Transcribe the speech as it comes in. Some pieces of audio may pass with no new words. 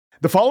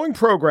The following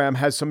program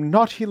has some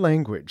naughty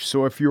language,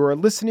 so if you are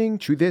listening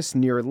to this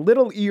near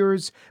little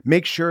ears,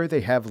 make sure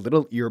they have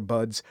little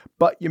earbuds,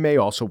 but you may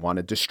also want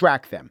to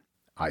distract them.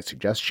 I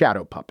suggest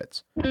shadow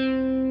puppets.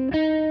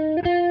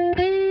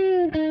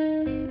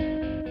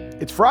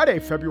 It's Friday,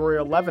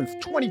 February 11th,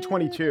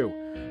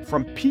 2022.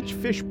 From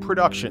Peachfish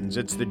Productions,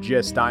 it's The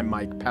Gist. I'm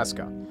Mike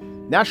Pesca.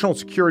 National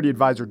Security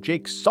Advisor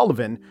Jake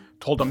Sullivan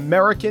told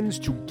Americans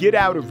to get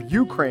out of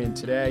Ukraine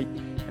today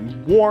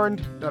and warned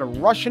that a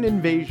Russian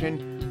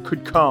invasion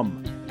could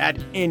come at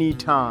any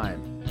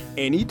time.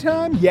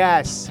 Anytime?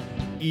 Yes,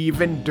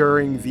 even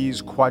during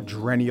these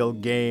quadrennial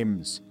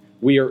games.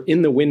 We are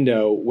in the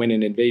window when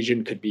an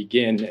invasion could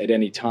begin at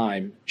any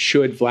time,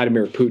 should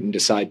Vladimir Putin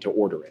decide to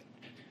order it.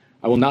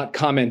 I will not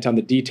comment on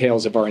the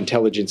details of our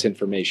intelligence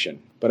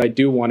information, but I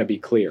do want to be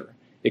clear.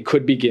 It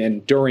could begin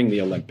during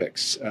the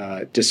Olympics,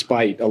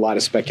 despite a lot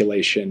of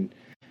speculation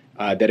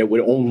that it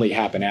would only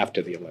happen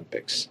after the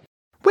Olympics.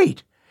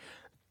 Wait,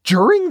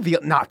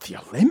 not the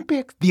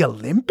Olympics? The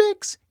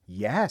Olympics?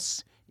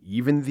 Yes,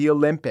 even the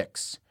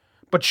Olympics.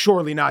 But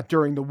surely not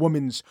during the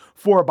women's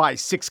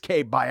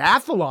 4x6K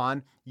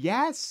biathlon.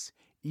 Yes,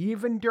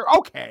 even during...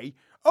 Okay,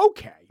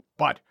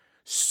 but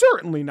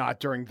certainly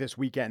not during this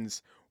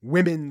weekend's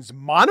women's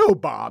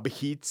monobob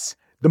heats.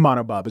 The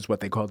monobob is what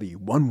they call the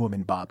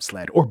one-woman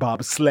bobsled or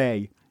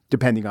bobsleigh,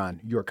 depending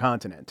on your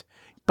continent.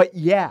 But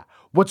yeah,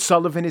 what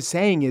Sullivan is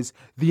saying is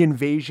the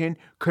invasion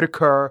could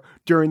occur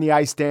during the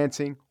ice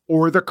dancing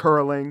or the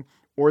curling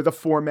or the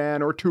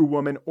four-man or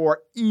two-woman or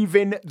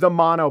even the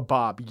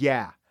monobob.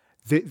 Yeah,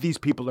 these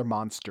people are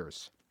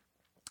monsters.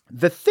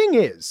 The thing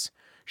is,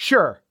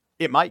 sure,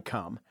 it might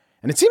come.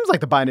 And it seems like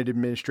the Biden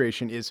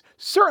administration is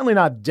certainly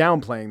not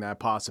downplaying that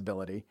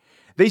possibility.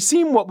 They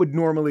seem what would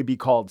normally be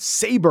called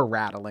saber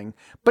rattling,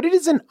 but it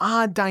is an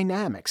odd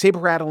dynamic. Saber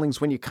rattling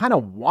is when you kind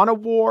of want a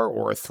war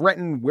or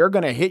threaten we're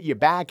going to hit you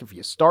back if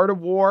you start a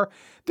war.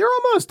 They're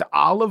almost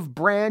olive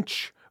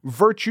branch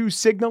virtue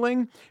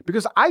signaling,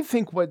 because I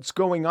think what's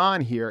going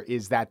on here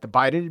is that the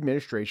Biden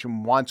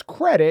administration wants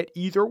credit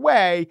either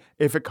way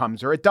if it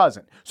comes or it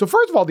doesn't. So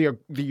first of all, the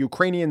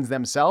Ukrainians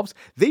themselves,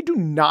 they do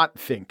not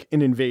think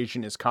an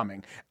invasion is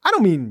coming. I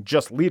don't mean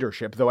just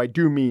leadership, though I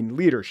do mean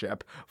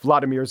leadership.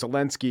 Vladimir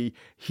Zelensky,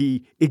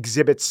 he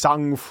exhibits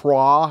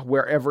sang-froid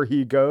wherever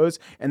he goes,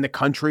 and the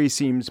country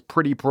seems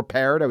pretty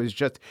prepared. I was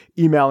just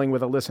emailing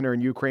with a listener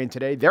in Ukraine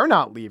today. They're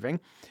not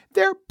leaving.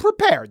 They're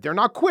prepared. They're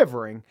not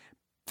quivering.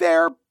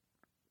 They're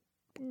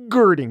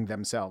girding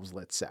themselves,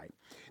 let's say.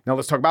 Now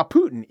let's talk about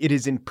Putin. It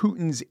is in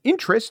Putin's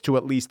interest to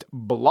at least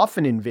bluff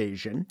an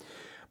invasion,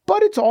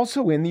 but it's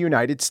also in the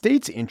United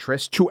States'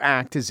 interest to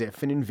act as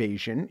if an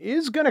invasion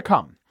is going to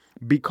come.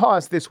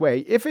 Because this way,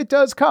 if it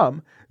does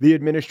come, the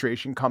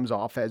administration comes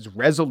off as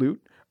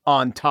resolute,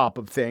 on top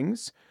of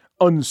things,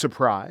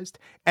 unsurprised.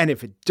 And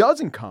if it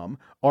doesn't come,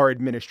 our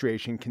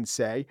administration can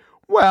say,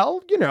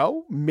 well,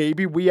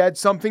 maybe we had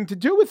something to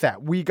do with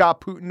that. We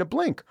got Putin a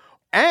blink.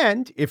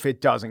 And if it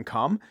doesn't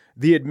come,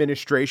 the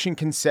administration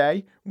can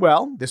say,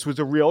 well, this was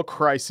a real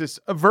crisis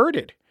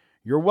averted.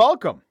 You're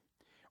welcome.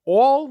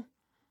 All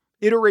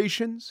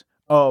iterations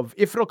of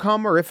if it'll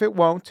come or if it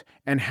won't,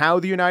 and how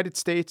the United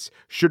States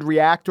should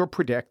react or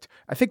predict,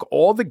 I think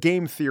all the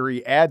game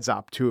theory adds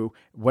up to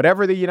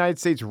whatever the United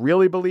States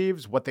really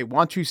believes. What they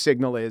want to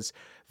signal is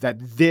that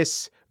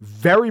this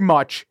very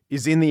much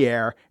is in the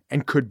air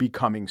and could be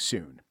coming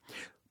soon.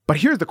 But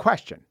here's the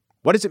question.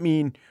 What does it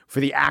mean for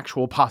the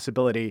actual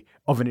possibility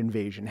of an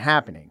invasion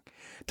happening?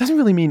 It doesn't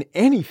really mean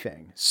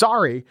anything.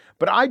 Sorry,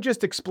 but I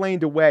just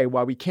explained away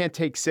why we can't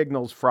take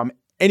signals from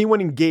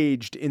anyone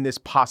engaged in this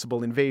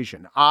possible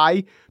invasion.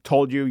 I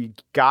told you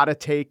got to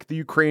take the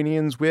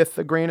Ukrainians with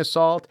a grain of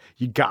salt.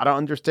 You got to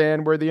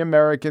understand where the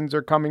Americans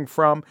are coming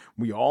from.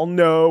 We all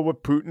know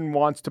what Putin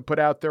wants to put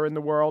out there in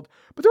the world,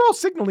 but they're all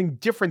signaling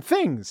different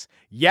things.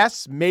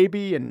 Yes,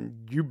 maybe,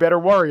 and you better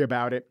worry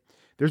about it.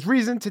 There's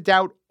reason to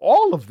doubt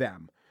all of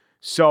them.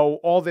 So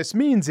all this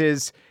means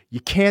is you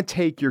can't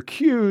take your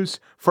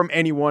cues from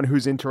anyone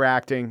who's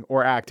interacting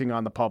or acting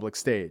on the public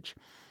stage.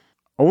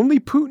 Only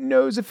Putin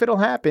knows if it'll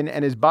happen.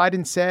 And as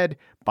Biden said,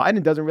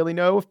 Biden doesn't really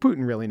know if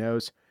Putin really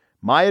knows.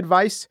 My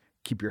advice,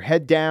 keep your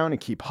head down and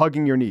keep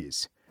hugging your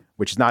knees,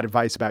 which is not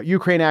advice about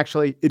Ukraine,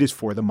 actually. It is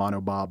for the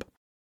monobob.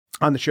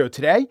 On the show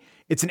today,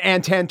 it's an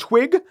Antan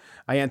Twig.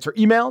 I answer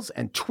emails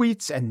and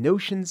tweets and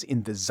notions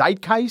in the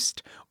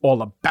zeitgeist,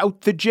 all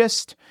about the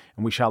gist.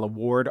 And we shall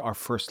award our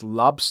first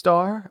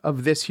Lobstar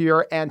of this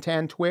here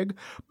Antan Twig.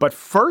 But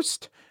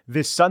first,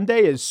 this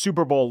Sunday is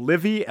Super Bowl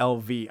Livy,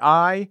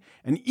 LVI.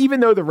 And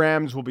even though the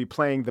Rams will be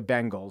playing the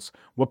Bengals,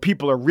 what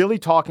people are really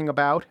talking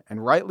about,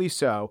 and rightly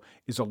so,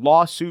 is a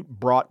lawsuit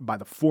brought by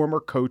the former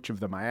coach of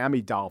the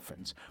Miami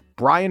Dolphins.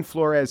 Brian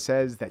Flores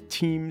says that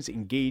teams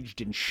engaged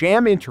in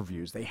sham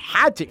interviews. They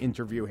had to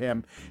interview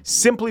him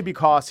simply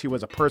because he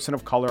was a person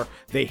of color.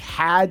 They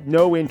had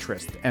no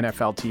interest,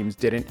 NFL teams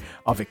didn't,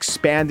 of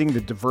expanding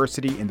the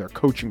diversity in their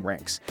coaching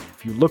ranks.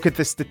 If you look at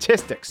the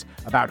statistics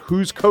about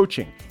who's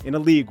coaching in a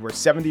league where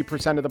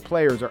 70% of the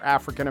players are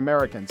African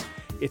Americans,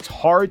 it's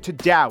hard to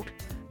doubt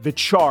the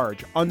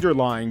charge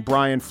underlying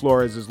Brian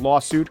Flores'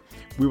 lawsuit.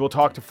 We will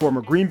talk to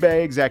former Green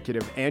Bay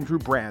executive Andrew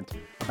Brandt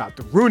about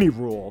the Rooney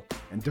Rule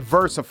and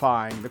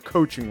diversifying the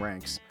coaching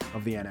ranks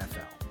of the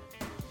NFL.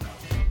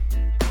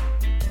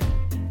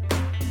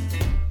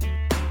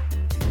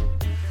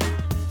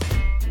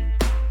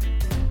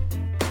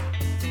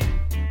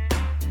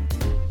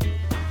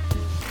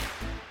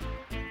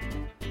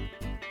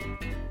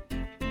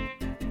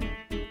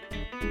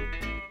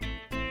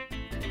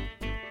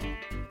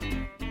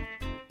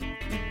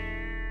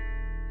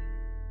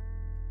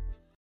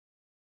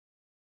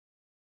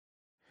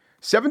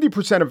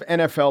 70% of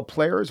NFL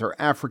players are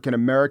African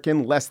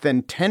American. Less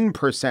than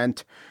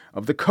 10%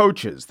 of the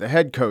coaches, the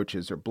head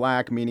coaches, are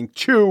black, meaning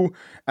 2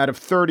 out of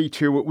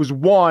 32. It was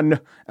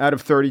 1 out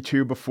of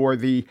 32 before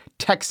the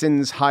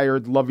Texans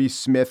hired Lovie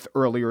Smith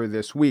earlier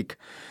this week.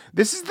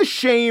 This is the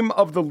shame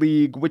of the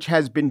league, which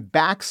has been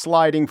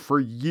backsliding for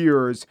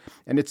years,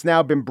 and it's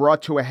now been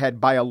brought to a head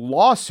by a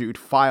lawsuit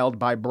filed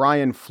by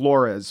Brian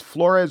Flores.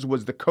 Flores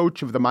was the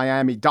coach of the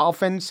Miami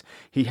Dolphins.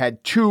 He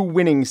had 2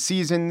 winning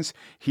seasons.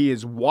 He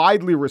is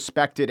widely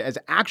respected as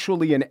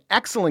actually an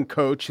excellent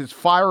coach. His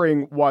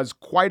firing was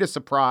quite a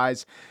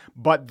surprise,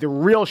 but the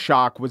real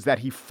shock was that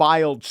he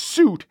filed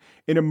suit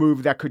in a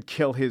move that could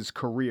kill his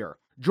career.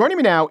 Joining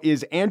me now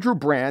is Andrew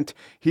Brandt.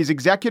 He's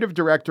executive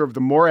director of the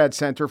Morad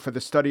Center for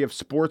the Study of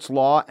Sports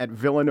Law at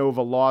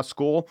Villanova Law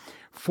School.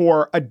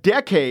 For a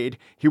decade,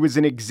 he was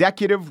an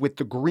executive with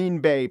the Green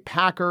Bay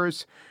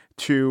Packers.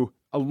 To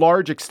a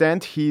large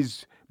extent,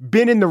 he's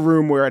been in the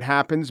room where it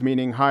happens,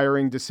 meaning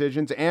hiring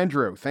decisions.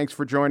 Andrew, thanks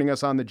for joining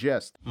us on The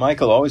Gist.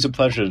 Michael, always a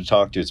pleasure to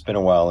talk to you. It's been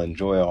a while.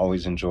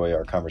 Always enjoy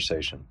our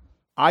conversation.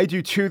 I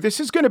do too. This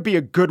is going to be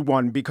a good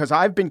one because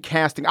I've been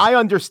casting. I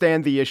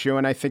understand the issue,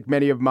 and I think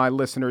many of my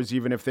listeners,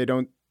 even if they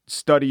don't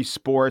study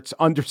sports,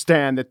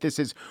 understand that this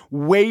is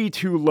way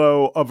too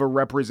low of a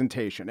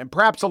representation. And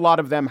perhaps a lot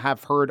of them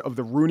have heard of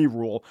the Rooney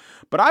Rule.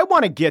 But I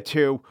want to get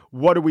to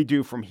what do we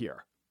do from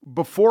here?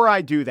 Before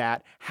I do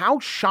that, how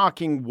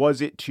shocking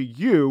was it to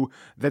you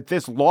that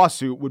this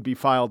lawsuit would be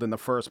filed in the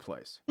first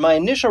place? My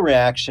initial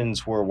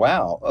reactions were,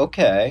 wow,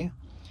 okay.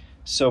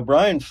 So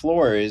Brian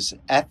Flores,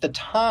 at the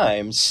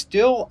time,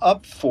 still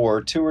up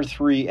for 2 or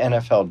 3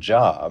 NFL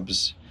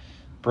jobs,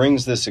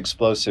 brings this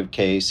explosive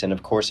case. And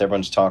of course,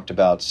 everyone's talked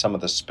about some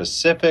of the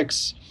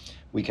specifics.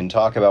 We can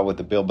talk about what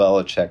the Bill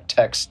Belichick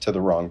text to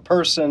the wrong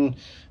person,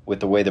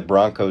 with the way the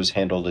Broncos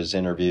handled his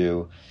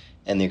interview,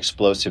 and the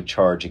explosive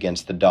charge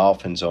against the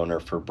Dolphins owner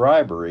for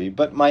bribery.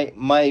 But my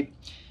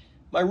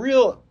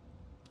real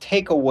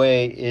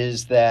takeaway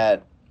is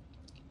that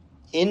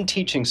in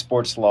teaching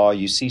sports law,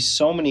 you see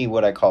so many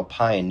what I call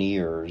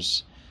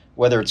pioneers,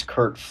 whether it's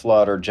Curt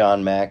Flood or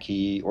John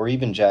Mackey or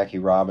even Jackie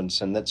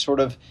Robinson, that sort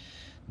of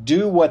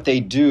do what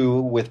they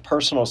do with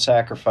personal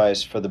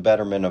sacrifice for the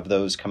betterment of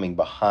those coming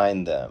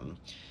behind them.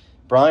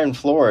 Brian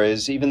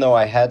Flores, even though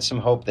I had some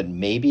hope that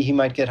maybe he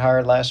might get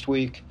hired last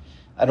week,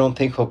 I don't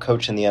think he'll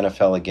coach in the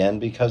NFL again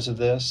because of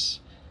this.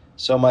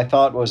 So my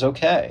thought was,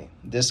 okay,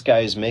 this guy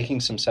is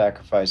making some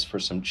sacrifice for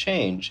some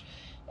change.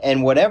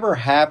 And whatever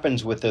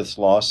happens with this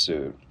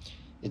lawsuit,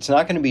 it's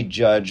not going to be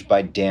judged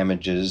by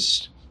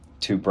damages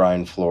to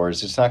Brian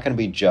Flores. It's not going to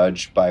be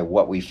judged by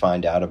what we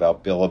find out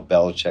about Bill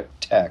Belichick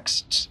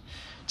texts.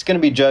 It's going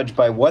to be judged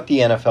by what the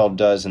NFL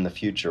does in the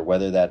future,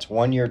 whether that's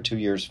 1 year, 2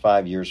 years,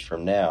 5 years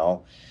from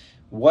now,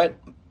 what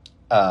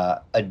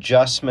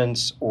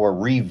adjustments or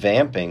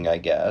revamping, I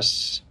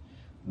guess,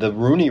 the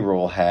Rooney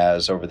Rule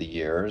has over the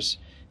years,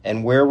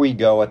 and where we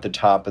go at the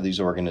top of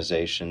these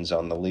organizations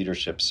on the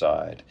leadership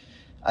side.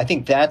 I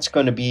think that's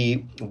going to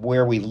be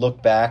where we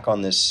look back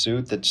on this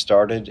suit that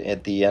started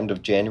at the end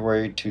of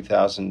January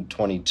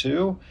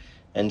 2022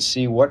 and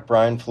see what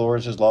Brian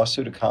Flores'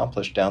 lawsuit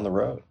accomplished down the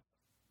road.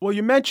 Well,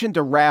 you mentioned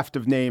a raft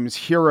of names,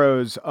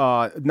 heroes,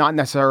 not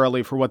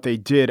necessarily for what they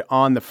did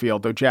on the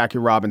field, though Jackie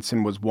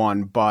Robinson was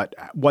one, but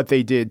what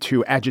they did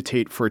to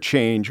agitate for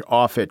change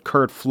off it.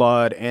 Curt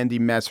Flood, Andy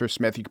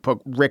Messersmith, you could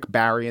put Rick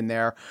Barry in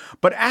there.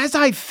 But as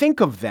I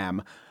think of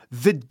them,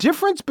 the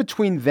difference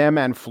between them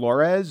and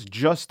Flores,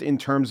 just in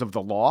terms of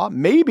the law,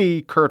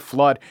 maybe Curt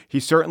Flood, he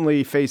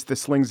certainly faced the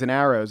slings and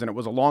arrows and it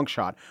was a long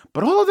shot,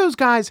 but all of those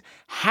guys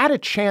had a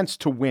chance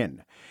to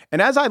win.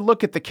 And as I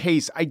look at the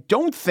case, I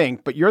don't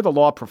think, but you're the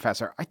law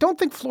professor, I don't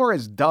think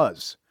Flores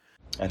does.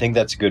 I think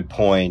that's a good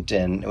point.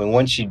 And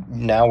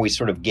now we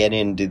sort of get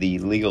into the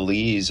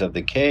legalese of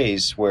the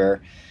case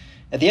where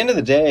at the end of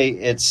the day,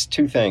 it's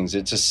 2 things.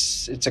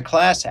 It's a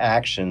class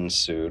action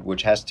suit,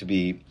 which has to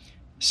be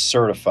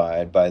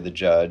certified by the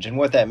judge. And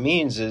what that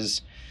means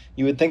is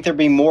you would think there'd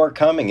be more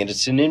coming. And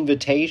it's an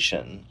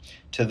invitation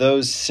to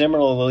those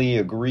similarly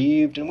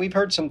aggrieved. And we've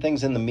heard some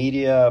things in the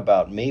media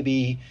about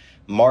maybe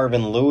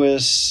Marvin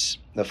Lewis,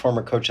 the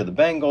former coach of the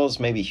Bengals,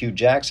 maybe Hugh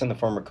Jackson, the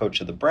former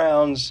coach of the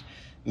Browns.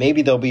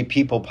 Maybe there'll be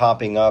people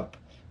popping up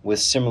with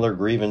similar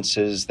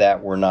grievances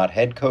that were not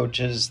head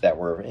coaches, that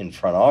were in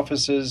front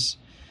offices.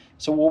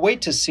 So we'll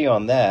wait to see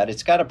on that.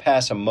 It's got to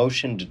pass a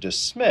motion to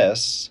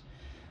dismiss.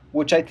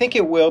 which I think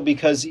it will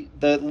because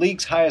the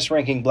league's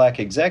highest-ranking black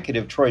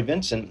executive, Troy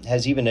Vincent,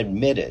 has even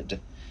admitted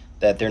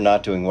that they're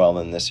not doing well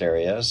in this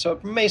area, so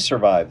it may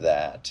survive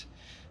that.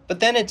 But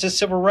then it's a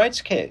civil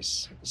rights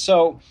case.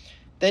 So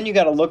then you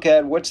got to look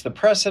at what's the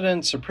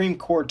precedent. Supreme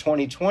Court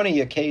 2020,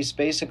 a case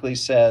basically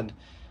said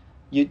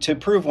to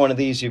prove one of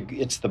these,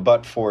 it's the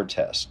but-for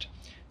test.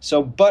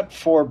 So but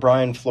for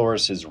Brian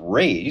Flores'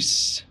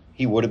 race,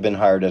 he would have been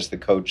hired as the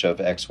coach of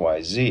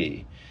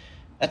XYZ.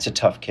 That's a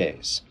tough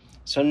case.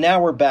 So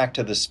now we're back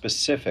to the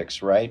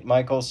specifics, right,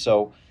 Michael?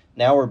 So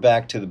now we're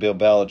back to the Bill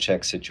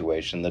Belichick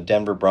situation, the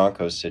Denver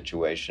Broncos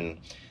situation,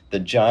 the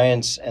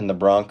Giants and the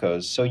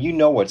Broncos. So you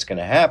know what's going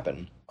to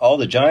happen. All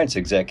the Giants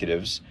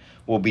executives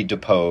will be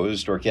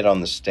deposed or get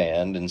on the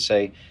stand and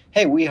say,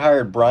 hey, we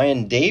hired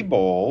Brian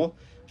Daboll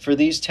for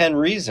these 10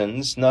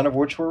 reasons, none of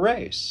which were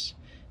race.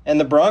 And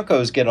the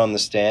Broncos get on the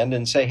stand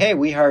and say, hey,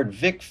 we hired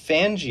Vic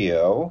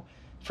Fangio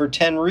for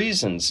 10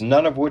 reasons,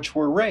 none of which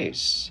were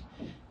race.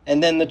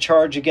 And then the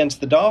charge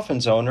against the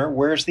Dolphins owner,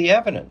 where's the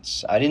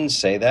evidence? I didn't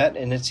say that,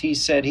 and it's he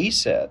said, he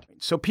said.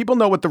 So people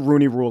know what the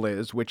Rooney Rule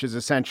is, which is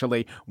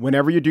essentially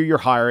whenever you do your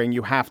hiring,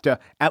 you have to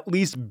at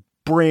least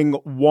bring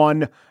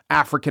one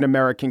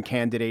African-American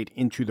candidate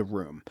into the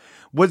room.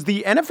 Was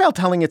the NFL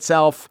telling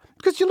itself,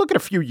 because you look at a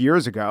few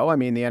years ago, I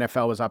mean, the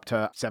NFL was up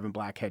to 7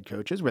 black head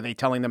coaches. Were they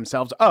telling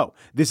themselves, oh,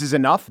 this is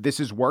enough, this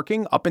is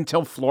working, up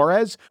until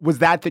Flores? Was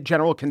that the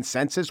general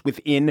consensus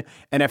within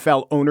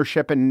NFL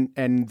ownership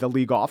and the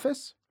league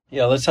office?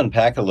 Yeah, let's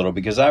unpack a little,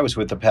 because I was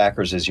with the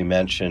Packers, as you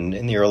mentioned,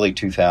 in the early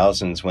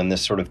 2000s when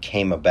this sort of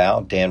came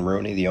about. Dan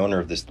Rooney, the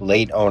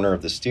late owner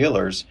of the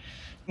Steelers,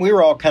 we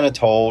were all kind of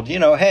told,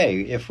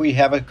 hey, if we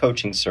have a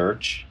coaching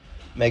search,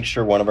 make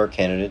sure one of our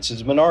candidates is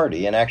a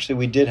minority. And actually,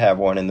 we did have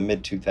one in the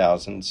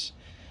mid-2000s.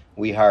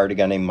 We hired a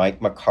guy named Mike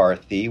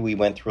McCarthy. We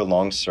went through a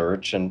long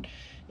search, and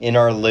in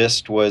our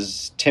list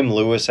was Tim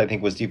Lewis, I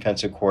think was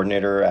defensive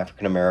coordinator,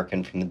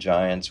 African-American from the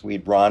Giants. We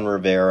had Ron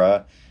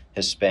Rivera,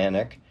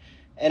 Hispanic.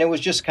 And it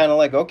was just kind of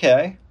like,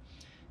 okay.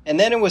 And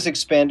then it was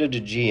expanded to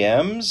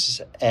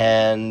GMs,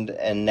 and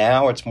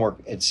now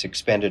it's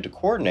expanded to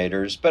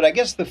coordinators. But I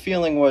guess the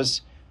feeling was,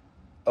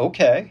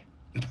 okay.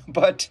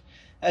 But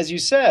as you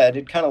said,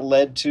 it kind of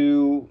led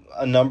to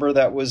a number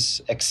that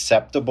was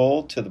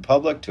acceptable to the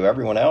public, to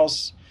everyone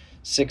else,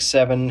 6,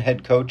 7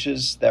 head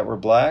coaches that were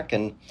black,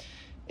 and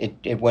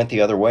it went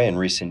the other way in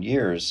recent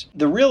years.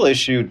 The real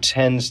issue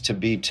tends to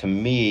be, to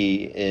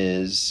me,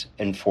 is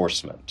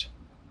enforcement.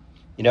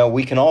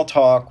 We can all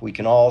talk, we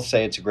can all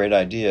say it's a great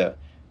idea,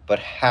 but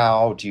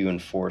how do you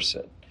enforce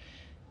it?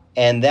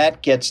 And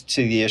that gets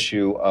to the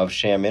issue of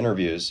sham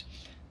interviews.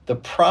 The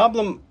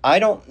problem, I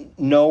don't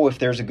know if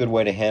there's a good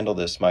way to handle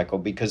this, Michael,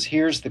 because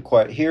here's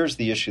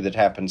the issue that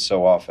happens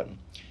so often.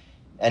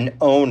 An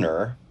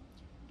owner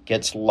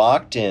gets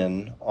locked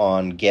in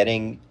on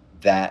getting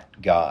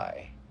that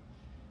guy.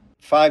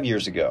 5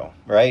 years ago,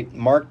 right?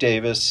 Mark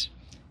Davis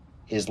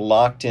is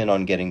locked in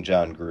on getting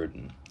John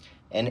Gruden.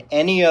 And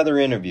any other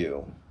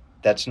interview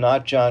that's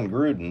not John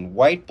Gruden,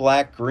 white,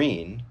 black,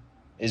 green,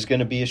 is going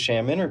to be a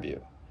sham interview.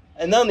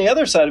 And on the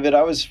other side of it,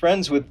 I was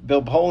friends with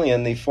Bill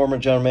Polian, the former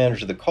general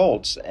manager of the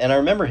Colts, and I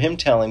remember him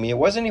telling me it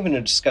wasn't even a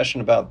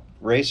discussion about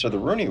race or the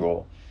Rooney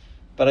Rule,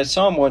 but I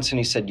saw him once and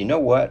he said, you know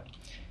what?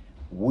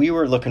 We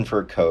were looking for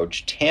a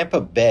coach.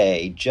 Tampa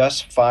Bay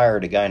just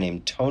fired a guy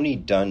named Tony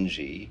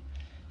Dungy,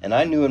 and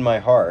I knew in my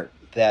heart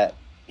that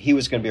he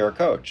was going to be our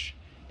coach.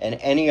 And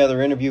any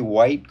other interview,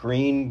 white,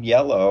 green,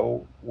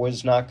 yellow,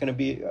 was not going to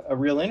be a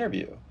real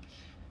interview.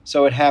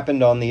 So it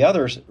happened on the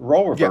other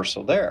role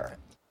reversal there.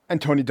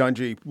 And Tony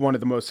Dungy, one of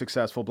the most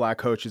successful black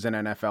coaches in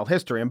NFL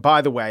history. And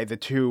by the way, the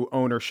two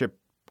ownership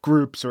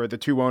groups, or the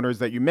two owners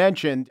that you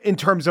mentioned, in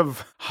terms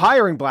of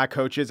hiring black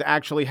coaches,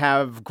 actually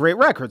have great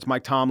records.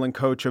 Mike Tomlin,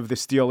 coach of the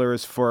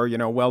Steelers for,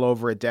 well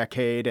over a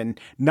decade. And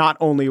not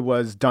only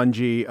was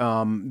Dungy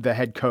the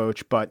head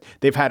coach, but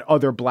they've had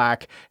other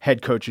black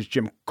head coaches,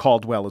 Jim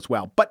Caldwell as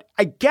well. But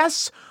I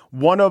guess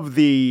one of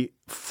the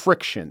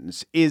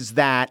frictions is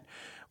that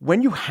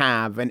when you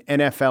have an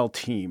NFL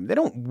team, they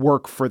don't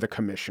work for the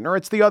commissioner.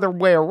 It's the other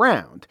way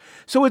around.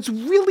 So it's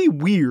really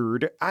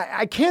weird.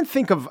 I can't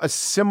think of a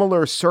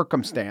similar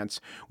circumstance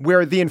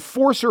where the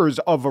enforcers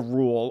of a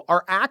rule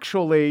are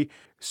actually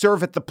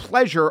serve at the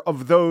pleasure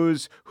of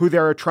those who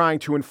they're trying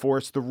to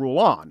enforce the rule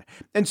on.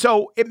 And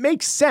so it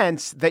makes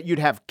sense that you'd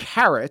have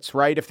carrots,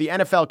 right? If the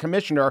NFL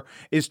commissioner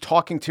is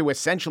talking to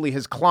essentially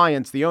his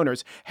clients, the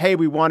owners, hey,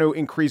 we want to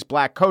increase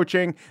black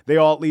coaching. They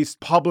all at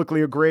least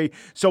publicly agree.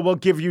 So we'll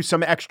give you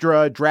some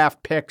extra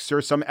draft picks or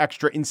some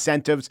extra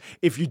incentives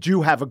if you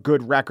do have a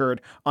good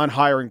record on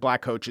hiring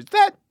black coaches.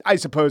 That, I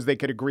suppose, they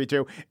could agree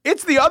to.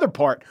 It's the other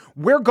part.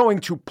 We're going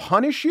to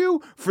punish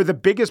you for the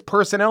biggest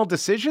personnel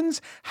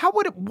decisions.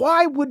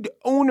 Why would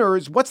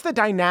owners, what's the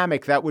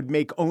dynamic that would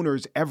make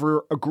owners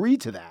ever agree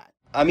to that?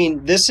 I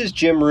mean, this is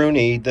Jim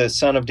Rooney, the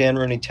son of Dan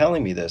Rooney,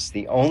 telling me this.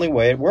 The only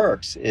way it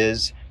works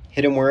is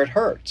hit him where it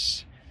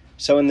hurts.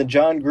 So in the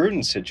John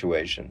Gruden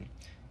situation,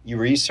 you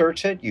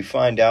research it, you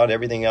find out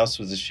everything else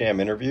was a sham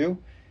interview,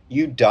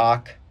 you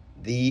dock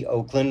the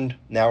Oakland,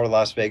 now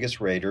Las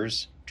Vegas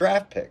Raiders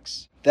draft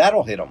picks.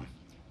 That'll hit them.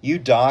 You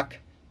dock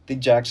the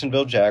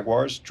Jacksonville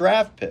Jaguars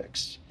draft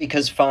picks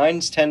because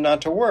fines tend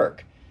not to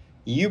work.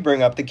 You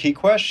bring up the key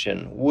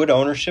question. Would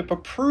ownership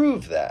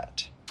approve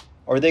that?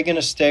 Or are they going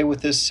to stay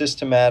with this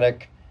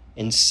systematic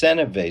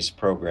incentive-based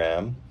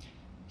program?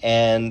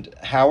 And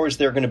how is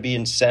there going to be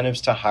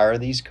incentives to hire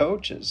these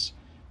coaches?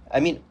 I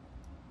mean,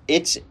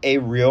 it's a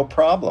real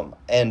problem.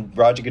 And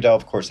Roger Goodell,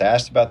 of course,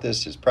 asked about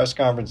this at his press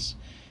conference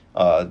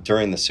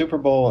during the Super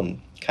Bowl,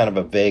 and kind of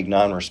a vague,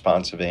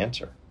 non-responsive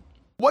answer.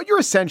 What you're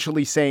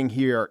essentially saying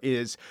here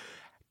is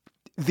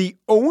the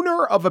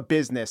owner of a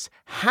business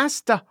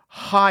has to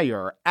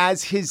hire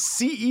as his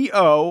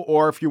CEO,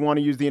 or if you want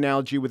to use the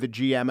analogy with a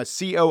GM, a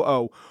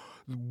COO,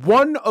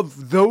 one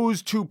of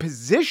those two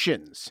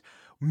positions.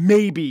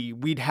 Maybe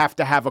we'd have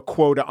to have a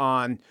quota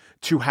on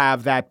to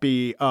have that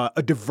be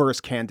a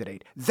diverse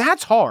candidate.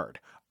 That's hard.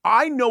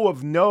 I know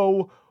of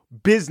no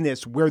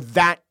business where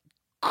that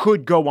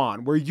could go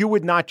on, where you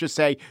would not just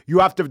say you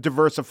have to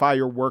diversify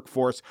your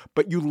workforce,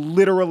 but you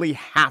literally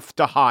have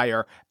to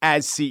hire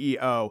as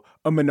CEO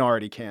a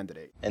minority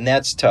candidate. And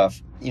that's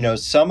tough. You know,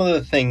 some of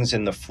the things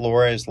in the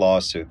Flores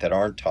lawsuit that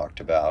aren't talked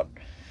about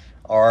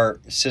are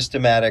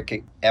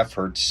systematic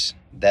efforts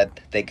that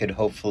they could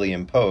hopefully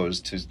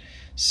impose to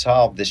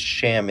solve this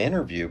sham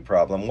interview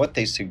problem. What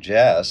they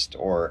suggest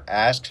or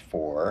ask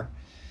for,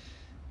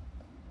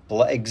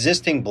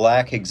 existing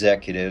black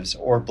executives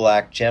or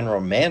black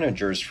general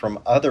managers from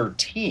other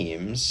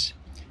teams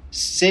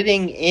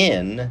sitting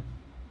in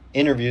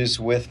interviews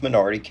with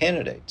minority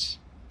candidates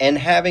and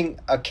having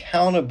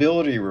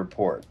accountability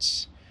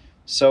reports.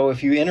 So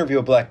if you interview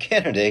a black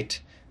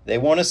candidate, they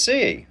want to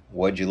see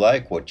what you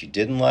like, what you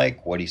didn't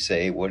like, what do you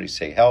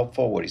say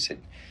helpful, what do you say.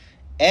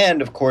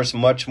 And of course,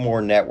 much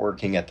more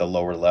networking at the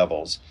lower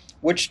levels,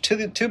 which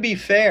to be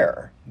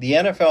fair, the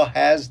NFL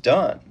has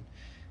done.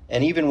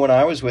 And even when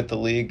I was with the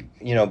league,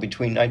 you know,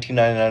 between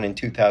 1999 and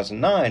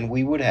 2009,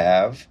 we would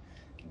have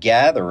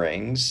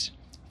gatherings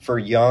for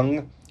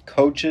young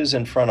coaches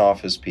and front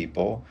office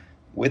people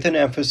with an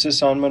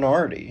emphasis on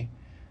minority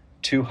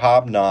to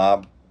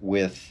hobnob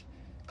with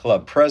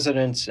club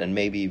presidents and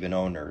maybe even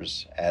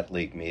owners at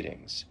league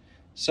meetings.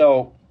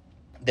 So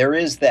there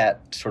is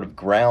that sort of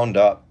ground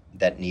up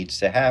that needs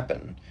to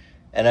happen.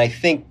 And I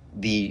think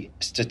the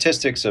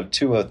statistics of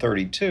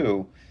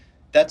 2032,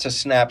 that's a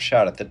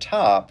snapshot at the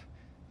top.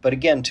 But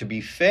again, to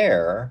be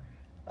fair,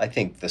 I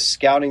think the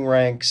scouting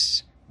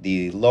ranks,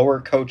 the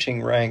lower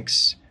coaching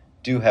ranks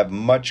do have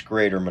much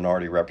greater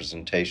minority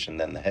representation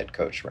than the head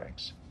coach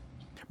ranks.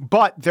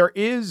 But there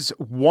is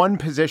one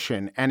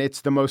position, and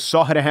it's the most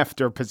sought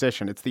after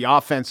position. It's the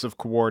offensive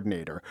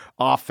coordinator.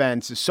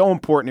 Offense is so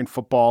important in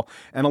football.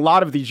 And a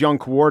lot of these young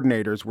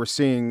coordinators, we're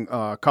seeing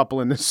a couple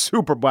in the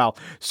Super Bowl,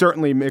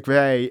 certainly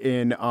McVay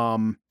in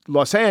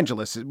Los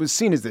Angeles, it was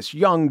seen as this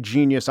young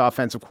genius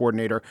offensive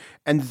coordinator.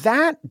 And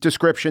that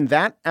description,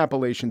 that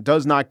appellation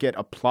does not get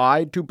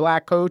applied to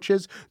black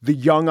coaches, the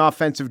young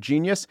offensive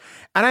genius.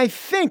 And I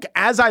think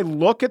as I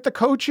look at the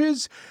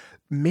coaches,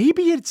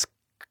 maybe it's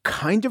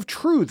kind of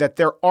true that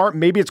there are,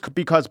 maybe it's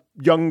because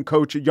young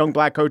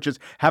black coaches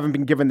haven't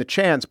been given the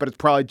chance, but it's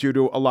probably due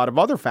to a lot of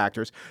other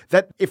factors,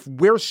 that if if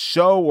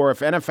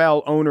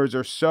NFL owners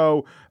are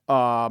so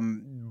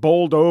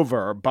bowled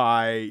over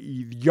by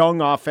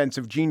young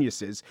offensive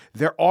geniuses,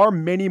 there are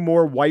many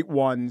more white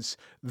ones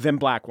than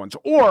black ones.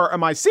 Or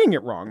am I seeing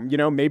it wrong? You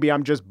know, maybe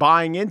I'm just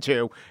buying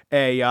into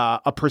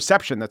a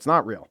perception that's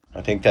not real.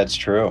 I think that's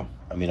true.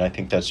 I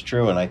think that's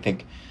true. And I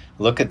think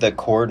look at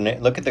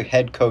the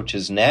head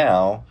coaches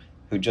now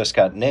who just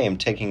got named,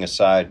 taking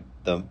aside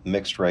the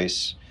mixed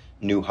race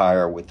new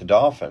hire with the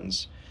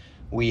Dolphins.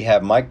 We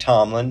have Mike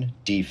Tomlin,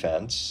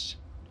 defense.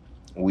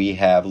 We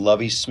have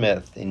Lovie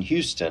Smith in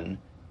Houston,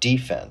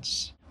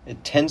 defense.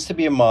 It tends to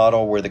be a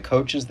model where the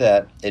coaches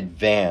that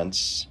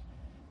advance,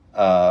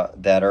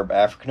 that are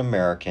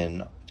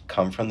African-American,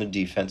 come from the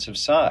defensive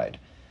side.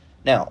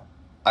 Now,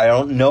 I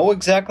don't know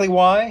exactly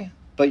why,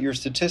 but your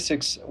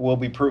statistics will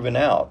be proven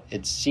out.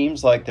 It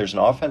seems like there's an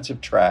offensive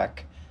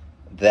track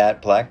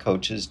that black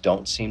coaches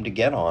don't seem to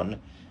get on,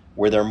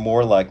 where they're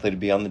more likely to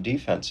be on the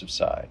defensive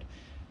side.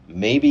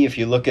 Maybe if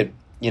you look at,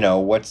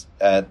 what's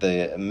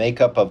the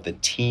makeup of the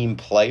team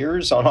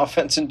players on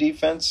offense and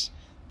defense,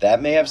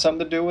 that may have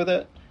something to do with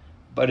it.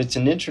 But it's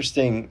an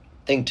interesting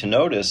thing to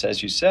notice,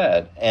 as you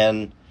said,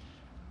 and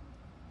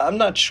I'm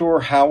not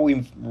sure how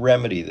we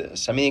remedy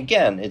this.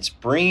 Again, it's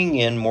bringing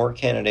in more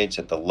candidates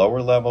at the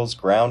lower levels,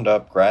 ground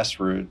up,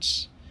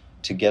 grassroots,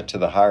 to get to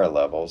the higher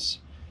levels.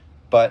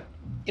 But,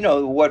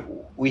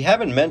 what we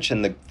haven't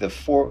mentioned, the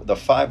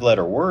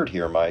 5-letter word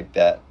here, Mike,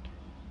 that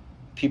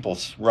people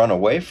run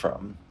away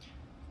from.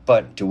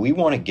 But do we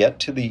want to get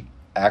to the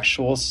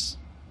actual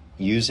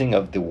using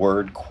of the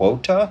word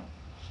quota,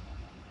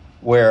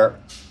 where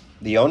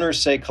the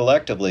owners say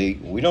collectively,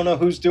 we don't know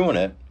who's doing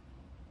it,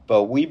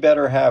 but we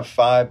better have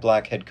 5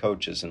 black head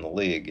coaches in the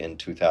league in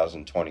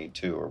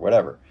 2022 or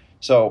whatever.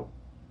 So,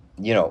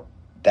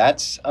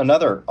 that's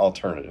another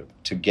alternative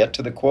to get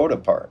to the quota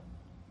part.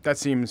 That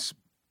seems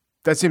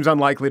That seems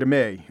unlikely to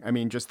me. I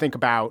mean, just think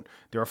about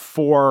there are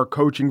 4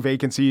 coaching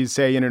vacancies,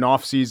 say, in an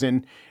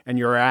offseason, and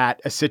you're at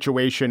a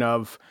situation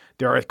of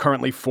there are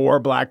currently 4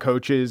 black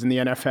coaches in the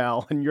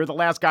NFL, and you're the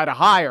last guy to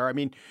hire. I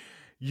mean,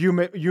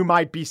 you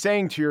might be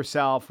saying to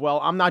yourself, well,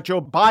 I'm not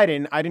Joe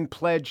Biden. I didn't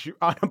pledge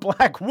on a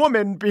black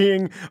woman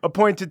being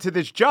appointed to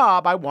this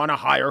job. I want to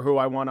hire who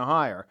I want to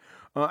hire.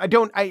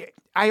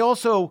 I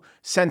also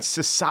sense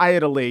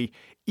societally,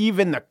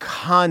 even the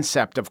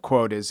concept of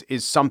quotas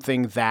is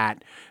something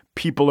that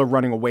people are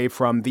running away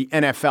from. The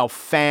NFL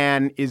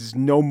fan is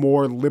no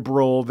more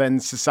liberal than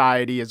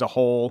society as a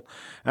whole.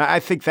 I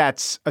think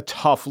that's a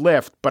tough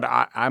lift, but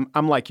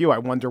I'm like you. I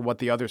wonder what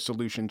the other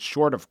solutions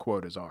short of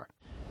quotas are.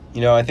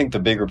 I think the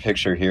bigger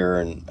picture here,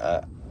 and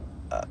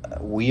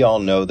we all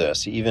know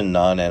this, even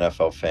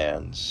non-NFL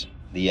fans,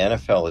 the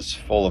NFL is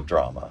full of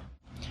drama.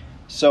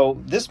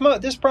 So this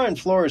Brian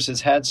Flores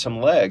has had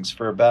some legs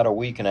for about a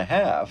week and a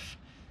half.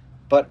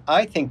 But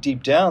I think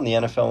deep down, the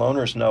NFL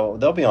owners know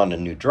they'll be on to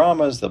new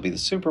dramas. There'll be the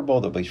Super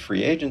Bowl. There'll be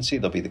free agency.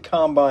 There'll be the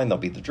combine.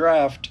 There'll be the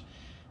draft.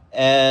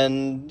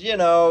 And,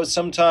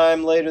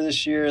 sometime later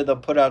this year, they'll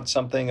put out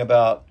something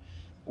about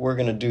we're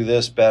going to do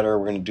this better.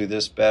 We're going to do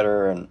this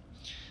better. And,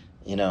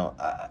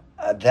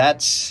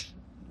 that's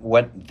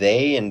what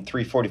they in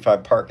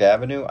 345 Park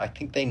Avenue, I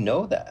think they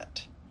know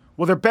that.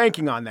 Well, they're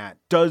banking on that.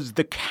 Does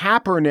the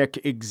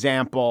Kaepernick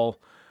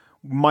example,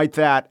 might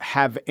that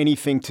have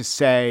anything to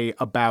say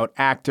about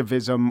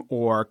activism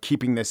or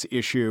keeping this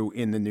issue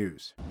in the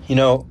news?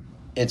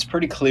 It's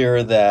pretty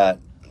clear that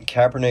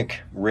Kaepernick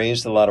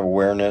raised a lot of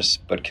awareness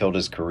but killed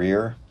his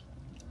career.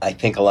 I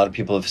think a lot of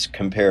people have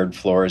compared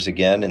Flores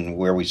again and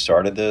where we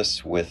started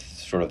this with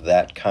sort of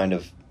that kind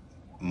of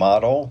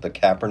model, the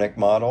Kaepernick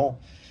model,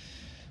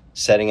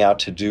 setting out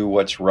to do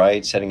what's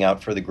right, setting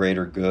out for the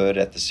greater good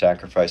at the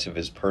sacrifice of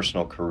his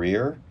personal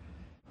career.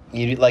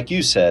 Like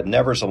you said,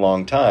 never's a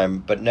long time,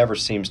 but never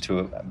seems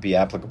to be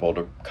applicable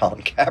to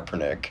Colin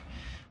Kaepernick.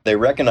 They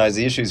recognize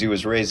the issues he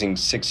was raising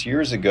 6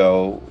 years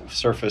ago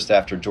surfaced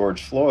after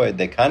George Floyd.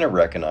 They kind of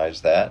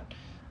recognize that,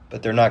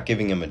 but they're not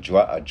giving him a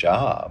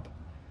job.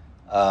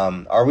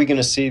 Are we going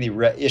to see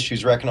the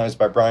issues recognized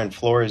by Brian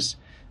Flores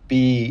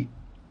be,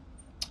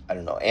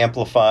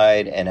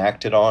 amplified and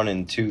acted on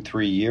in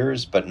 2-3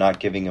 years, but not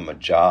giving him a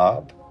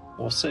job?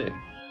 We'll see.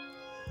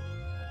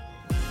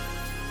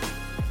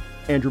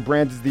 Andrew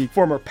Brandt is the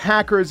former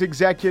Packers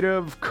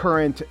executive,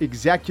 current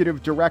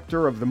executive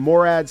director of the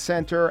Morad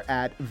Center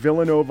at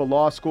Villanova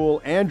Law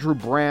School. Andrew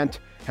Brandt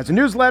has a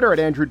newsletter at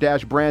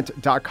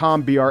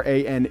andrew-brandt.com,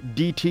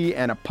 BRANDT,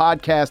 and a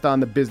podcast on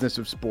the business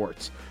of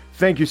sports.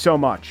 Thank you so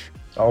much.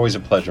 Always a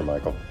pleasure,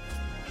 Michael.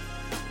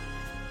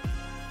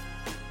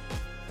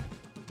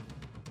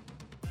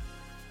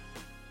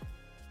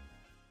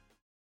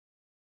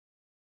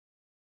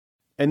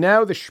 And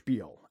now the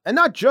spiel. And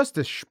not just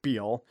a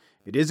spiel.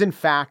 It is, in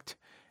fact,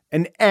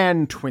 an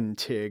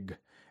antwintig.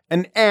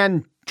 An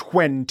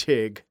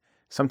antwentig.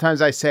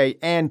 Sometimes I say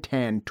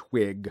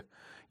antantwig.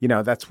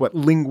 That's what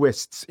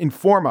linguists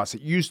inform us. It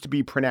used to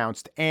be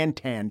pronounced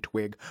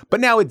antantwig, but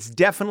now it's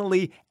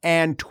definitely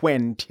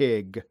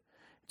antwentig.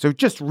 So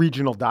just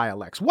regional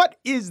dialects. What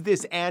is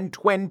this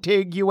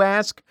antwentig, you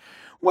ask?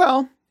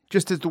 Well,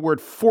 just as the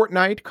word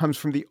fortnight comes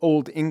from the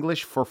Old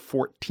English for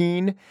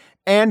 14,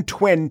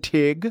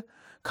 antwentig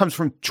comes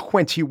from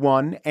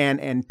 21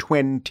 and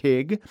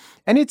twentig,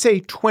 and it's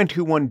a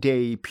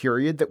 21-day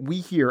period that we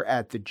here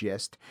at The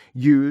Gist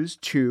use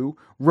to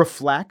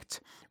reflect,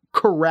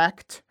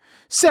 correct,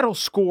 settle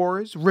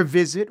scores,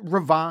 revisit,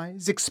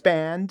 revise,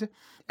 expand.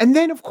 And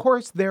then, of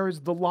course, there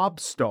is the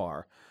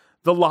Lobstar.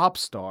 The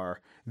Lobstar,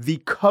 the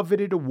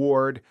coveted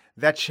award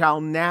that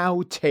shall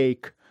now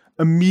take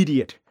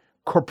immediate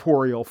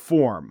corporeal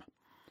form.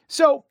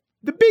 So,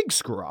 the big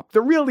screw-up,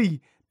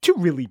 two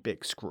really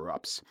big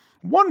screw-ups.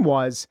 One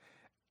was,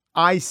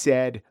 I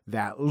said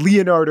that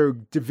Leonardo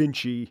da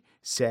Vinci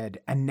said,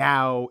 and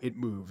now it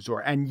moves, or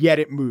and yet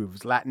it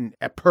moves, Latin,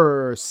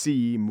 eppur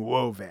si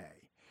muove.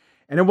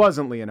 And it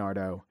wasn't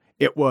Leonardo,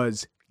 it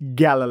was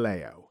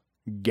Galileo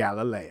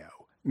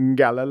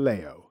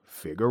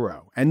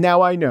Figaro. And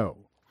now I know.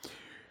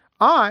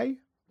 I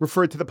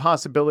referred to the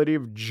possibility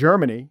of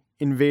Germany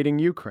invading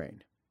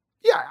Ukraine.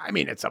 Yeah, I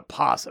mean, it's a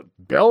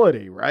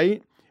possibility,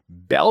 right?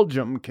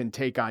 Belgium can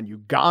take on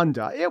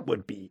Uganda.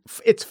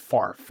 It's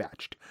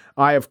far-fetched.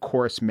 I, of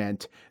course,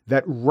 meant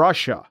that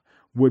Russia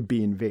would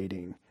be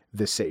invading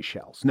the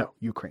Seychelles. No,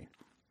 Ukraine.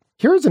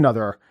 Here's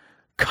another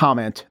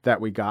comment that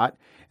we got,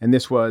 and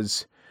this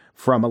was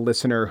from a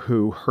listener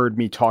who heard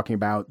me talking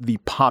about the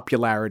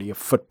popularity of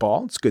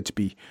football. It's good to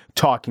be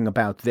talking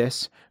about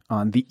this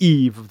on the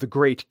eve of the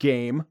great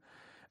game.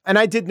 And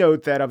I did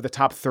note that of the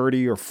top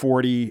 30 or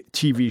 40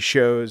 TV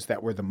shows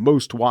that were the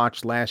most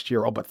watched last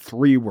year, all but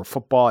 3 were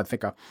football. I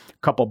think a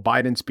couple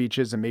Biden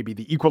speeches and maybe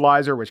The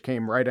Equalizer, which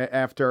came right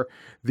after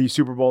the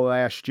Super Bowl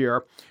last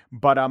year.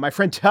 But my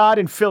friend Todd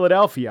in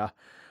Philadelphia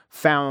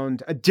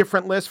found a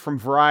different list from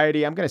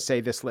Variety. I'm going to say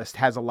this list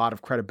has a lot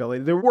of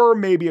credibility. There were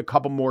maybe a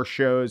couple more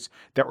shows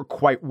that were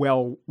quite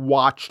well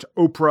watched.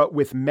 Oprah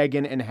with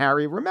Meghan and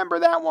Harry. Remember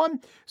that one?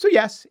 So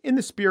yes, in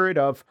the spirit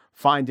of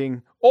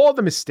finding all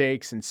the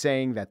mistakes and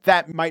saying that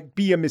that might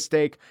be a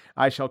mistake,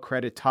 I shall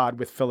credit Todd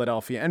with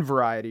Philadelphia and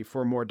Variety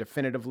for a more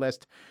definitive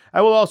list.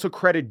 I will also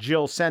credit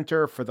Jill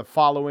Center for the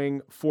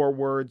following 4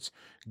 words.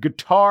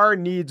 Guitar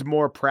needs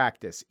more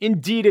practice.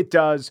 Indeed it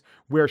does.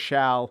 Where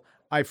shall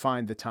I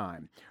find the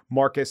time?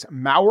 Marcus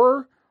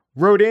Maurer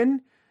wrote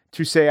in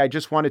to say, I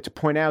just wanted to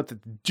point out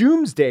that the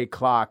Doomsday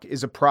Clock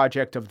is a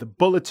project of the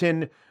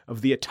Bulletin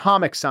of the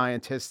Atomic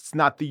Scientists,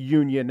 not the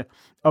Union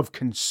of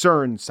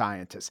Concerned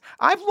Scientists.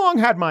 I've long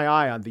had my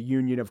eye on the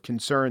Union of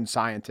Concerned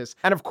Scientists,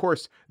 and of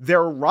course,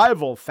 their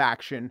rival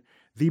faction,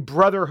 the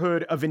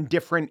Brotherhood of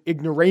Indifferent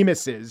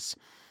Ignoramuses.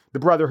 The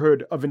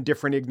Brotherhood of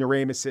Indifferent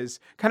Ignoramuses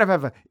kind of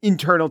have an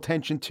internal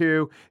tension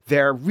too.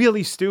 They're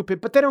really stupid,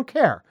 but they don't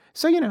care.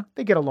 So,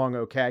 they get along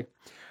okay.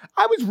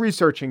 I was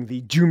researching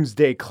the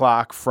Doomsday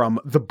Clock from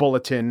the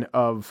Bulletin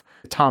of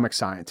Atomic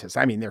Scientists.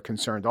 I mean, they're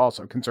concerned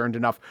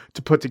enough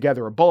to put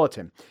together a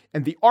bulletin.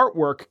 And the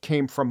artwork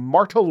came from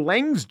Marta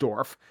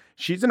Langsdorff.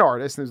 She's an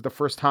artist, and it's the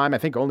first time, I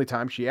think only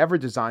time, she ever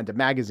designed a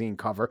magazine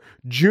cover,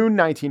 June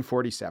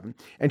 1947.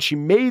 And she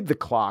made the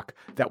clock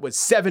that was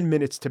 7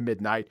 minutes to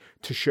midnight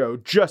to show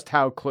just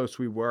how close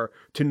we were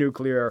to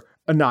nuclear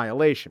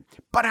annihilation.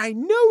 But I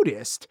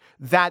noticed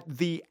that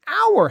the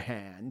hour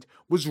hand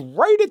was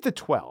right at the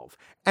 12,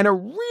 and a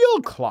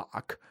real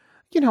clock,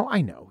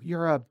 I know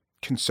you're a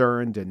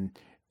concerned and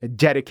a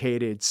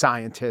dedicated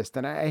scientist,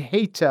 and I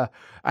hate to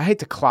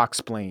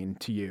clock-splain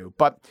to you,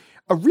 but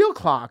a real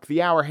clock,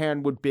 the hour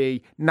hand would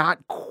be not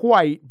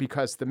quite,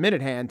 because the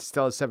minute hand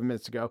still has 7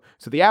 minutes to go.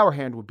 So the hour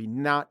hand would be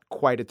not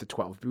quite at the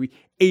 12. It would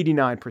be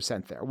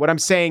 89% there. What I'm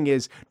saying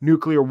is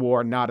nuclear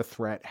war, not a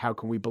threat. How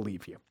can we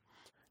believe you?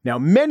 Now,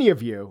 many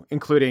of you,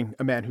 including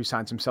a man who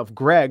signs himself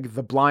Greg,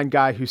 the blind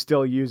guy who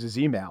still uses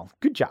email,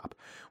 good job,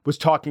 was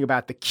talking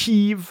about the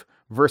Kyiv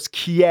versus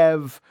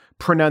Kiev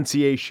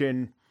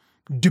pronunciation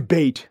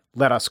debate,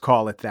 let us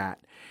call it that.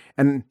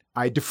 And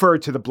I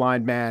deferred to the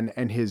blind man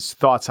and his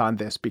thoughts on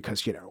this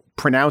because,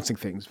 pronouncing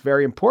things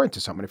very important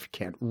to someone if you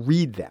can't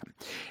read them.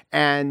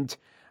 And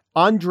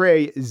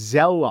Andrei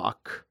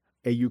Zeluk,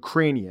 a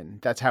Ukrainian,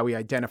 that's how he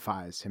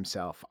identifies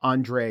himself.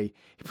 He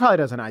probably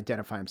doesn't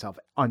identify himself.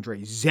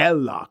 Andrei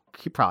Zeluk,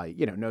 he probably,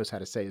 knows how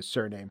to say his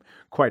surname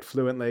quite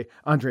fluently.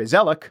 Andrei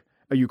Zeluk,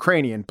 a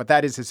Ukrainian, but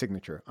that is his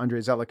signature. Andrei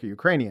Zeluk, a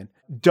Ukrainian,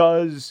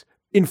 does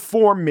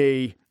inform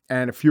me,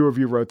 and a few of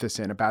you wrote this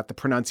in, about the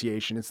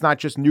pronunciation. It's not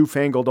just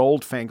newfangled,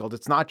 old-fangled.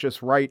 It's not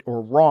just right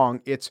or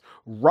wrong. It's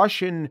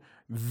Russian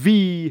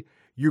v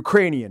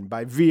Ukrainian.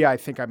 By V, I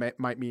think I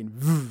might mean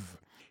V.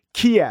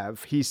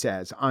 Kiev, he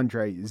says,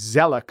 Andrei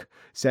Zeluk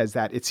says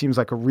that it seems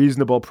like a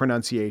reasonable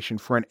pronunciation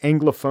for an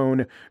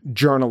Anglophone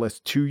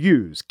journalist to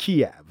use.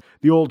 Kiev,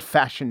 the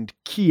old-fashioned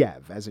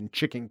Kiev, as in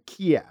chicken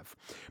Kiev.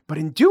 But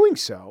in doing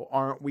so,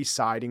 aren't we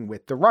siding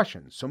with the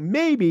Russians? So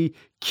maybe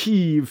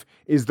Kyiv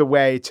is the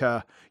way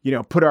to,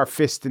 put our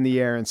fist in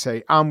the air and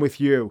say, I'm with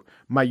you,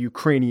 my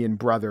Ukrainian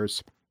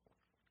brothers.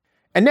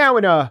 And now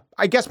in a,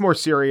 I guess, more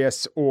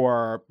serious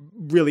or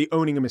really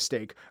owning a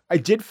mistake, I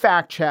did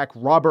fact check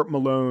Robert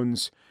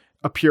Malone's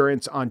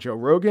appearance on Joe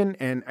Rogan,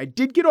 and I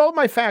did get all of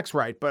my facts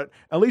right, but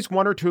at least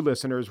 1 or 2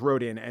 listeners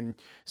wrote in, and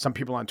some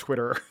people on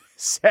Twitter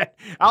said,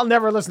 I'll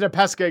never listen to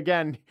Pesca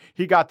again.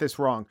 He got this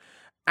wrong.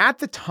 At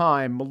the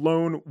time,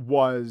 Malone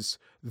was,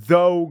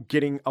 though,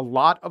 getting a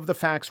lot of the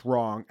facts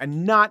wrong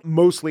and not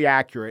mostly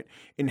accurate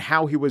in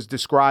how he was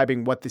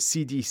describing what the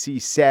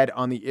CDC said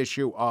on the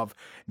issue of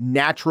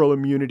natural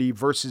immunity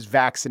versus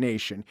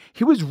vaccination.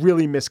 He was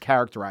really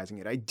mischaracterizing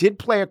it. I did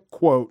play a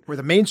quote where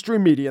the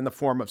mainstream media in the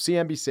form of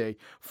CNBC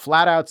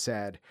flat out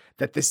said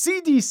that the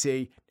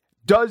CDC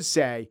does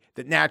say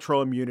that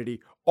natural immunity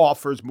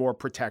offers more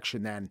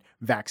protection than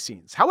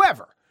vaccines.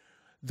 However,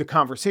 the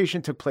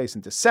conversation took place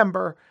in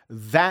December.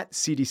 That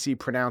CDC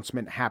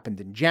pronouncement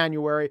happened in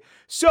January.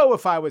 So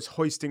if I was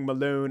hoisting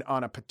Malone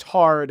on a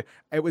petard,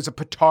 it was a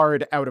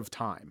petard out of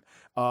time.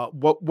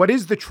 What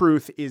is the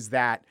truth is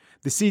that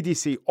the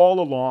CDC all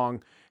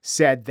along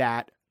said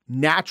that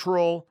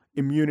natural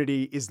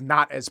immunity is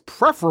not as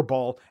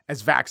preferable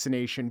as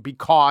vaccination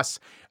because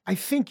I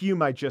think you,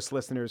 my just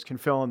listeners, can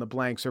fill in the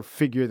blanks or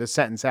figure the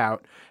sentence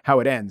out how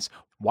it ends.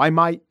 Why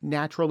might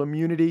natural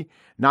immunity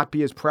not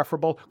be as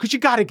preferable? Because you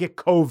got to get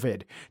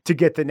COVID to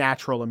get the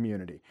natural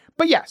immunity.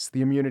 But yes,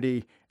 the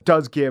immunity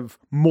does give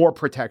more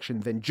protection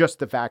than just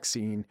the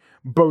vaccine.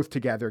 Both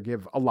together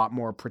give a lot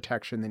more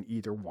protection than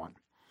either one.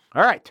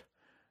 All right,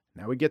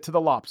 now we get to the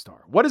Lobstar.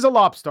 What is a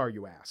Lobstar,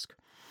 you ask?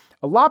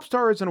 A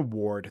Lobstar is an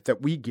award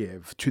that we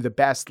give to the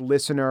best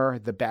listener,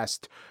 the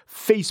best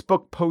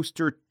Facebook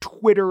poster,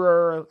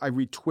 Twitterer. I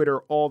read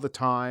Twitter all the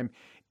time.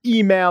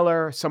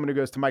 Emailer, someone who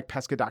goes to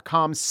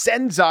mikepesca.com,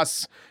 sends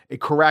us a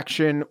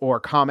correction or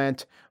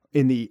comment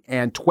in the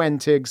and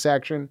Twentig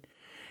section.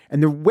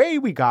 And the way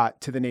we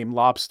got to the name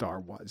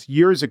Lobstar was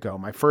years ago,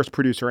 my first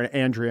producer,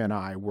 Andrea, and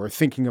I were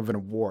thinking of an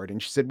award.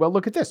 And she said, well,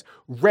 look at this.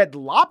 Red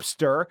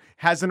Lobster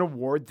has an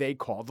award they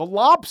call the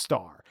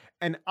Lobstar.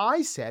 And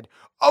I said,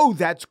 oh,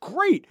 that's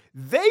great.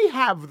 They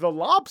have the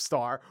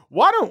Lobstar.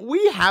 Why don't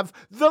we have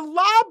the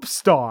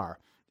Lobstar?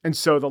 And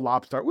so the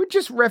Lobstar, we're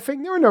just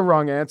riffing. There were no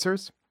wrong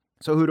answers.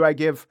 So who do I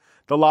give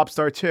the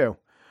Lobstar to?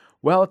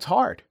 Well, it's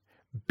hard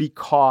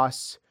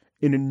because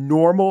in a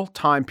normal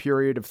time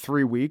period of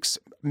 3 weeks,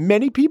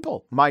 many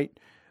people might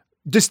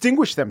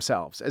distinguish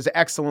themselves as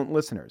excellent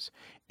listeners.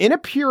 In a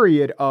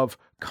period of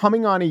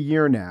coming on a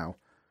year now,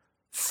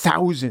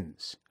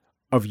 thousands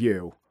of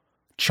you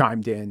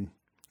chimed in,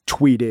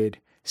 tweeted,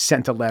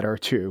 sent a letter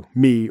to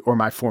me or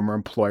my former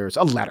employers,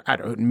 a letter,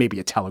 maybe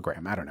a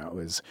telegram, I don't know, it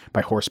was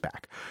by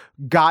horseback,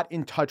 got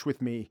in touch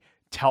with me,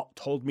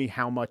 told me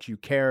how much you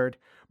cared,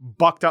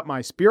 bucked up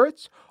my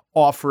spirits,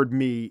 offered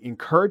me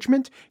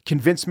encouragement,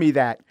 convinced me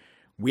that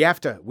we have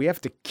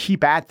to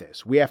keep at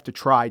this. We have to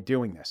try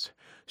doing this.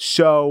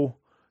 So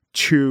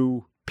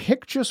to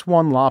pick just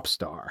one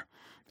Lobstar,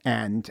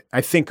 and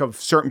I think of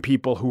certain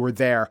people who were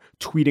there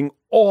tweeting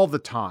all the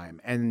time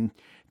and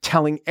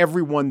telling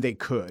everyone they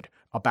could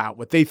about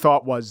what they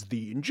thought was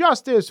the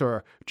injustice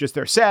or just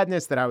their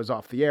sadness that I was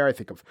off the air. I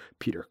think of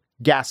Peter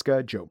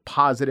Gaska, Joe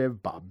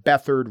Positive, Bob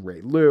Bethard,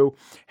 Ray Liu,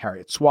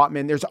 Harriet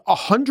Swatman. There's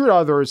 100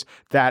 others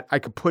that I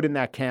could put in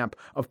that camp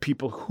of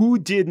people who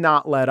did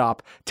not let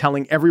up,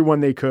 telling everyone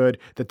they could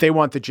that they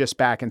want the gist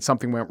back and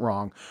something went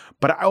wrong.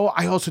 But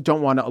I also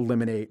don't want to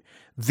eliminate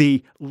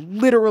the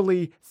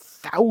literally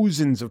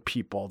thousands of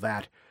people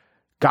that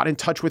got in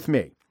touch with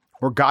me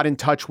or got in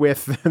touch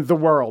with the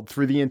world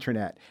through the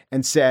internet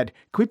and said,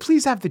 can we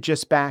please have the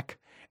gist back?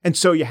 And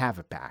so you have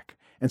it back.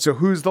 And so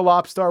who's the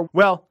Lobstar?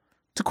 Well,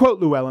 to quote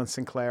Llewellyn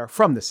Sinclair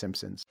from The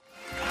Simpsons.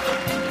 You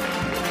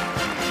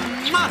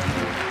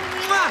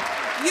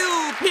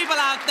people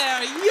out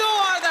there,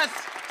 you're the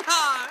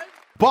stars!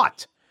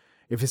 But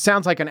if it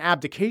sounds like an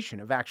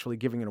abdication of actually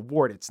giving an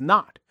award, it's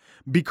not.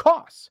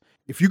 Because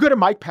if you go to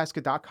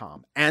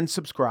MikePesca.com and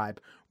subscribe,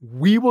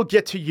 we will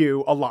get to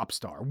you a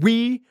Lobstar.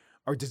 We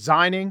are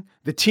designing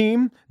the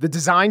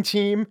design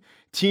team,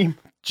 Team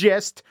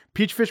Gist,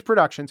 Peachfish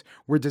Productions.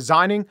 We're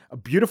designing a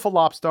beautiful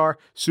Lobstar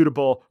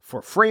suitable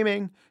for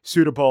framing,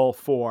 suitable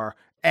for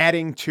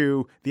adding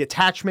to the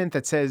attachment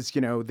that says,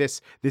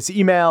 this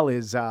email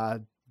is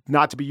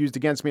not to be used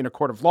against me in a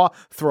court of law.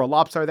 Throw a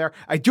Lobstar there.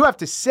 I do have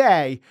to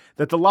say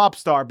that the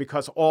Lobstar,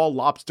 because all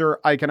lobster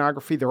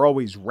iconography, they're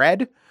always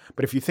red.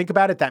 But if you think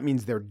about it, that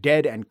means they're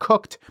dead and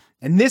cooked.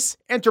 And this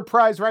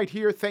enterprise right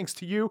here, thanks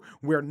to you,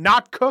 we're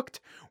not cooked.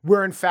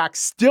 We're in fact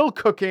still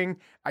cooking.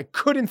 I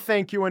couldn't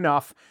thank you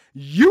enough.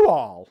 You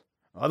all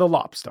are the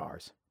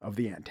Lobstars of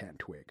the Antan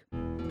Twig.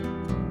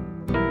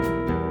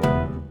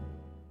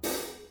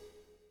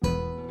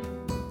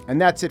 And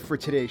that's it for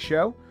today's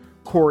show.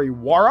 Corey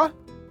Wara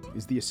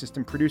is the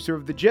assistant producer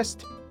of The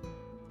Gist.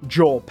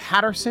 Joel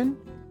Patterson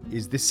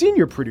is the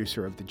senior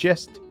producer of The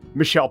Gist.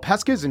 Michelle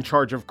Pesca is in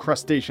charge of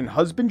crustacean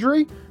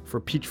husbandry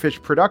for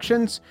Peachfish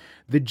Productions.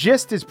 The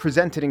Gist is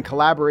presented in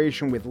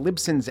collaboration with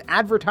Libsyn's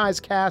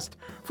AdvertiseCast.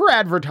 For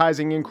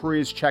advertising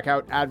inquiries, check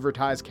out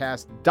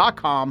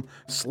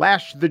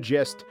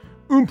advertisecast.com/thegist.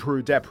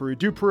 Peru, de Peru,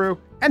 du Peru,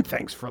 and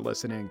thanks for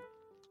listening.